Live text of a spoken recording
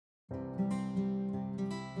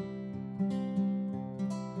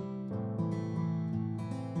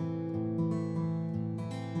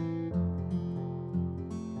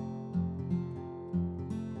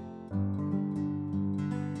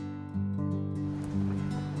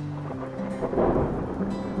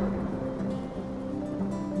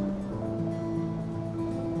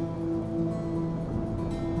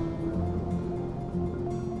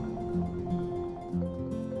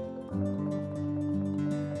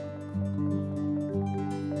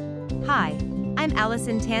Hi, I'm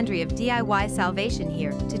Allison Tandry of DIY Salvation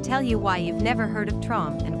here to tell you why you've never heard of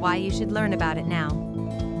TROM and why you should learn about it now.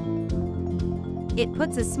 It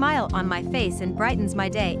puts a smile on my face and brightens my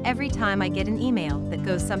day every time I get an email that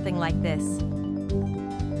goes something like this.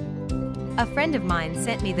 A friend of mine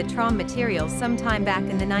sent me the TROM materials sometime back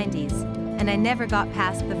in the 90s, and I never got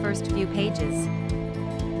past the first few pages.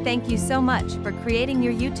 Thank you so much for creating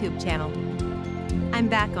your YouTube channel. I'm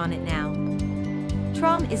back on it now.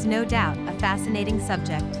 TROM is no doubt a fascinating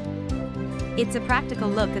subject. It's a practical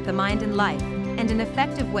look at the mind and life, and an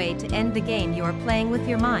effective way to end the game you are playing with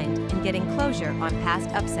your mind and getting closure on past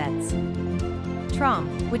upsets.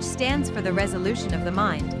 TROM, which stands for the Resolution of the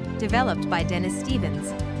Mind, developed by Dennis Stevens,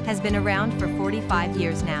 has been around for 45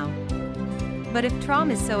 years now. But if TROM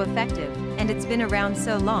is so effective, and it's been around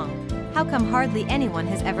so long, how come hardly anyone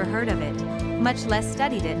has ever heard of it, much less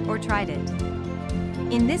studied it or tried it?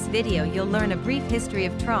 In this video you'll learn a brief history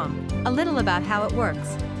of TROM, a little about how it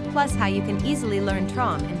works, plus how you can easily learn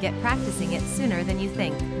TROM and get practicing it sooner than you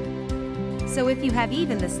think. So if you have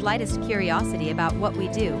even the slightest curiosity about what we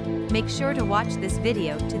do, make sure to watch this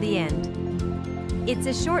video to the end. It's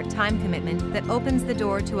a short time commitment that opens the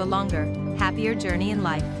door to a longer, happier journey in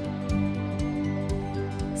life.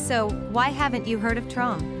 So, why haven't you heard of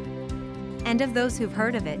TROM? And of those who've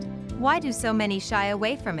heard of it, why do so many shy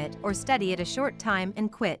away from it or study it a short time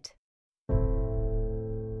and quit?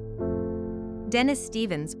 Dennis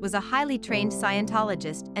Stevens was a highly trained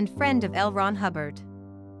Scientologist and friend of L. Ron Hubbard.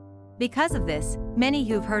 Because of this, many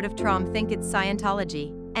who've heard of TROM think it's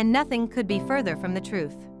Scientology, and nothing could be further from the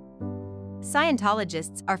truth.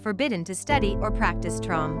 Scientologists are forbidden to study or practice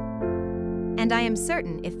TROM. And I am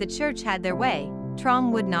certain if the church had their way,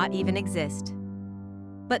 TROM would not even exist.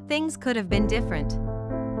 But things could have been different.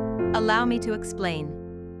 Allow me to explain.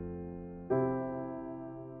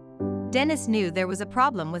 Dennis knew there was a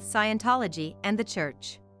problem with Scientology and the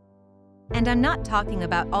church. And I'm not talking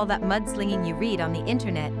about all that mudslinging you read on the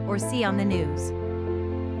internet or see on the news.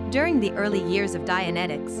 During the early years of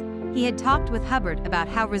Dianetics, he had talked with Hubbard about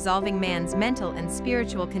how resolving man's mental and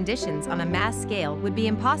spiritual conditions on a mass scale would be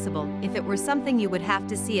impossible if it were something you would have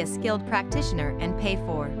to see a skilled practitioner and pay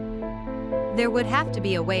for. There would have to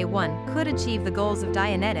be a way one could achieve the goals of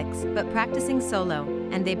Dianetics but practicing solo,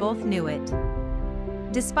 and they both knew it.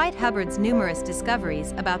 Despite Hubbard's numerous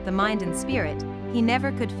discoveries about the mind and spirit, he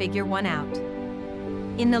never could figure one out.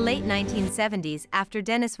 In the late 1970s, after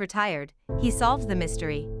Dennis retired, he solved the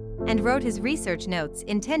mystery and wrote his research notes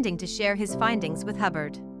intending to share his findings with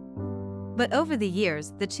Hubbard. But over the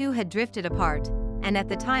years, the two had drifted apart, and at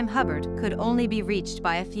the time Hubbard could only be reached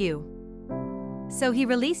by a few. So he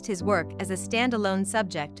released his work as a standalone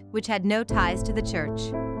subject which had no ties to the church.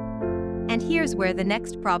 And here's where the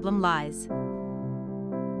next problem lies.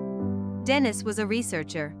 Dennis was a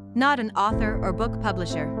researcher, not an author or book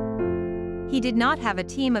publisher. He did not have a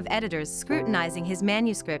team of editors scrutinizing his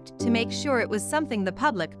manuscript to make sure it was something the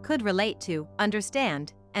public could relate to,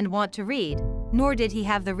 understand, and want to read, nor did he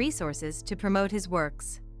have the resources to promote his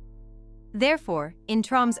works. Therefore, in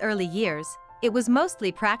TROM's early years, it was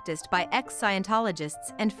mostly practiced by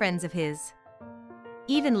ex-Scientologists and friends of his.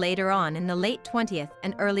 Even later on in the late 20th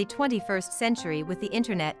and early 21st century, with the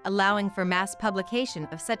internet allowing for mass publication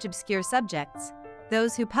of such obscure subjects,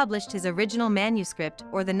 those who published his original manuscript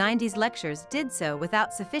or the 90s lectures did so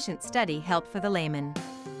without sufficient study help for the layman.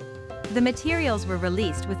 The materials were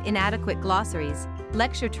released with inadequate glossaries,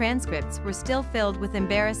 lecture transcripts were still filled with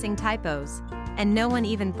embarrassing typos, and no one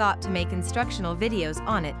even thought to make instructional videos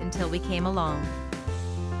on it until we came along.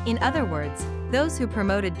 In other words, those who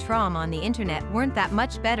promoted TROM on the internet weren't that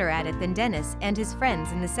much better at it than Dennis and his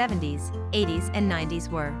friends in the 70s, 80s, and 90s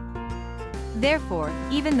were. Therefore,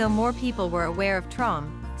 even though more people were aware of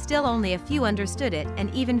TROM, still only a few understood it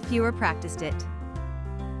and even fewer practiced it.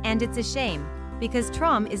 And it's a shame, because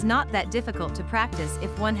TROM is not that difficult to practice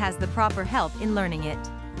if one has the proper help in learning it.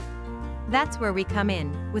 That's where we come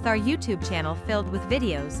in, with our YouTube channel filled with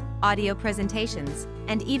videos, audio presentations,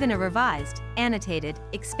 and even a revised, annotated,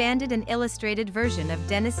 expanded and illustrated version of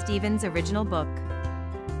Dennis Stevens' original book.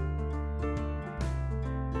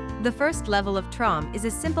 The first level of TROM is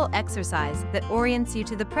a simple exercise that orients you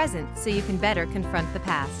to the present so you can better confront the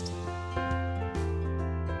past.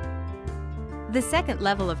 The second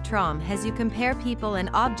level of TROM has you compare people and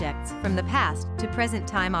objects from the past to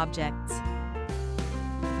present-time objects.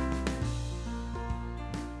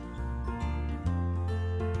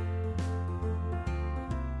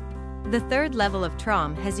 The third level of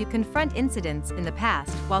TROM has you confront incidents in the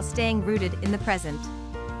past while staying rooted in the present.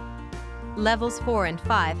 Levels 4 and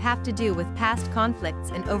 5 have to do with past conflicts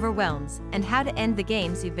and overwhelms, and how to end the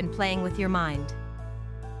games you've been playing with your mind.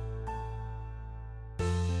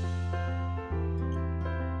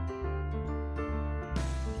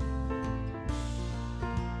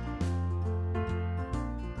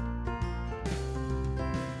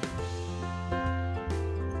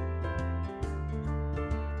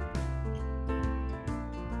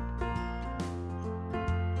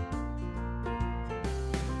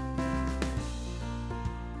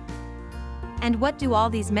 And what do all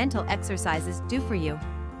these mental exercises do for you?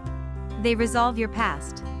 They resolve your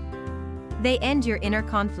past. They end your inner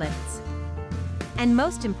conflicts. And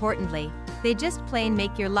most importantly, they just plain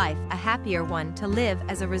make your life a happier one to live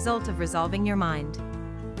as a result of resolving your mind.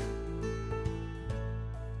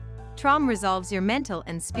 TROM resolves your mental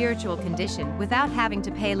and spiritual condition without having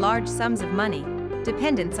to pay large sums of money,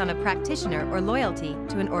 dependence on a practitioner or loyalty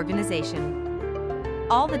to an organization.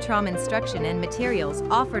 All the TROM instruction and materials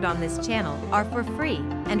offered on this channel are for free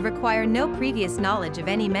and require no previous knowledge of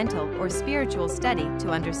any mental or spiritual study to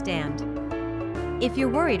understand. If you're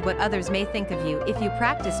worried what others may think of you if you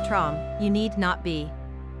practice TROM, you need not be.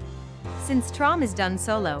 Since TROM is done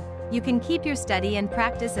solo, you can keep your study and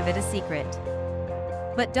practice of it a secret.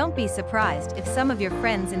 But don't be surprised if some of your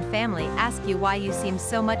friends and family ask you why you seem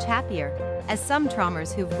so much happier, as some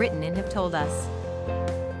TROMers who've written in have told us.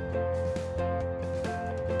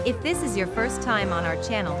 If this is your first time on our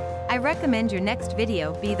channel, I recommend your next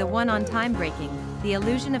video be the one on time breaking, the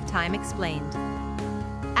illusion of time explained.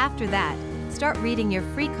 After that, start reading your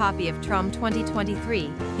free copy of TROM 2023,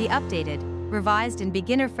 the updated, revised and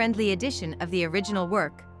beginner-friendly edition of the original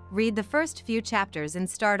work. Read the first few chapters and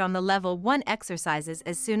start on the level 1 exercises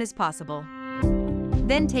as soon as possible.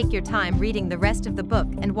 Then take your time reading the rest of the book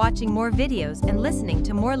and watching more videos and listening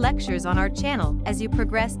to more lectures on our channel as you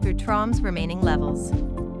progress through TROM's remaining levels.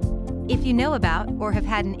 If you know about or have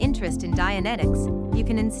had an interest in Dianetics, you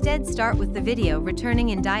can instead start with the video Returning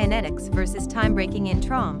in Dianetics versus Time Breaking in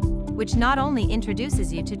TROM, which not only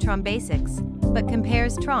introduces you to TROM basics, but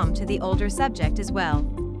compares TROM to the older subject as well.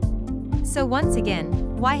 So once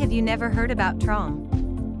again, why have you never heard about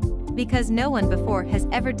TROM? Because no one before has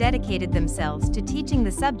ever dedicated themselves to teaching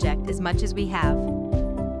the subject as much as we have.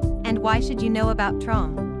 And why should you know about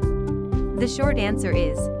TROM? The short answer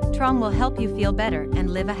is, TROM will help you feel better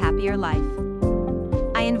and live a happier life.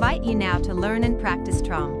 I invite you now to learn and practice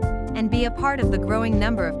TROM, and be a part of the growing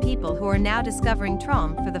number of people who are now discovering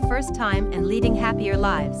TROM for the first time and leading happier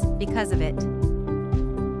lives because of it.